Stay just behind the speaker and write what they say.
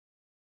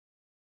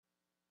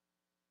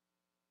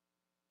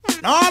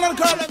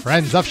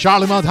Friends of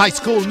Charlemont High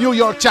School New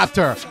York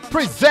chapter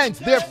presents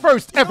their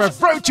first ever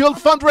virtual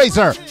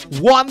fundraiser,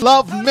 One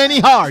Love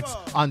Many Hearts,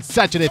 on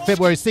Saturday,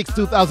 February 6,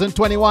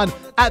 2021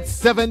 at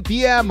 7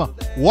 p.m.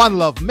 One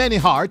Love Many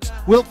Hearts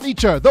will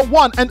feature the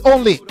one and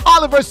only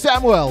Oliver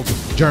Samuels,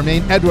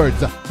 Jermaine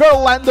Edwards,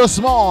 Verlando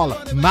Small,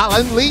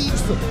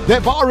 Lese,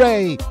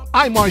 Devare,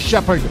 Imar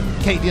Shephard,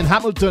 Kadian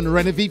Hamilton,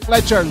 Reneive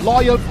Fletcher,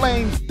 Loyal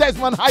Flames,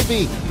 Desmond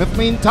Ivey,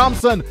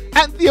 Thompson,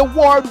 and the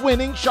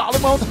award-winning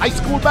Charlemont High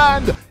School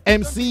Band,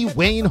 MC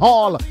Wayne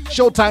Hall.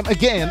 Showtime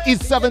again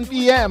is 7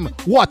 p.m.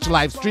 Watch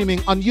live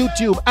streaming on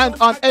YouTube and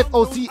on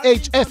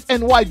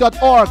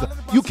FOCHSNY.org.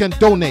 You can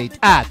donate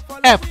at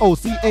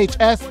FOCHSNY.org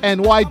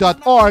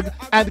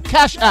and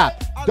Cash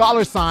App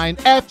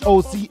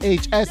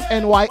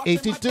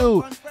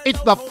 $FOCHSNY82.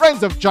 It's the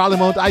Friends of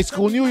Charlemont High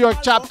School New York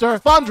chapter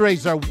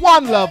fundraiser,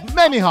 One Love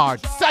Many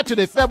Hearts,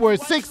 Saturday, February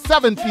 6,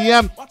 7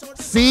 p.m.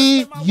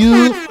 See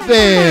you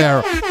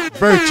there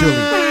virtually.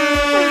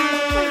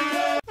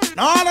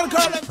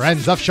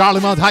 Friends of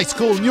Charlemont High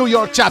School New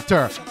York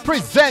chapter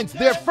presents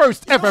their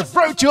first ever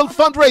virtual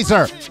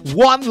fundraiser,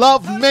 One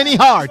Love Many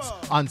Hearts,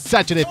 on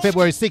Saturday,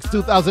 February 6,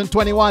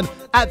 2021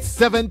 at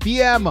 7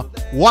 p.m.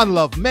 One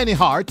Love Many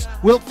Hearts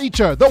will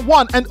feature the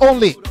one and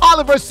only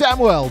Oliver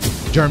Samuels,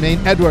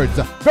 Jermaine Edwards,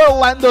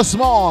 Verlando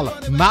Small,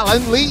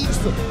 Lese,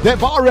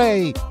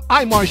 Devare,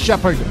 Imar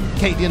Shephard,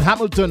 Kadian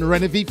Hamilton,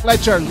 Reneive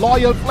Fletcher,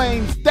 Loyal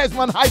Flames,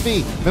 Desmond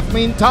Ivey,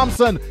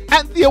 Thompson,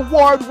 and the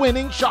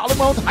award-winning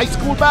Charlemont High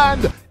School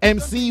Band,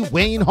 MC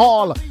Wayne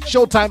Hall.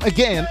 Showtime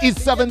again is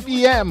 7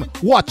 p.m.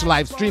 Watch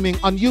live streaming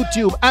on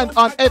YouTube and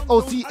on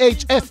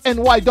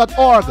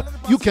FOCHSNY.org.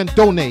 You can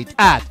donate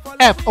at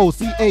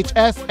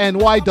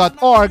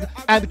FOCHSNY.org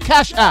and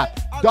Cash App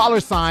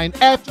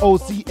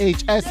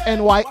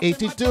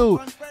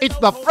 $FOCHSNY82. It's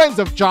the Friends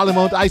of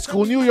Charlemont High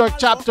School New York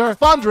chapter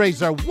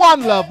fundraiser,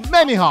 One Love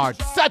Many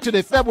Hearts,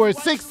 Saturday, February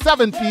 6,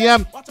 7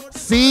 p.m.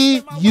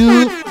 See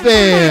you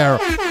there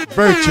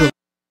virtually.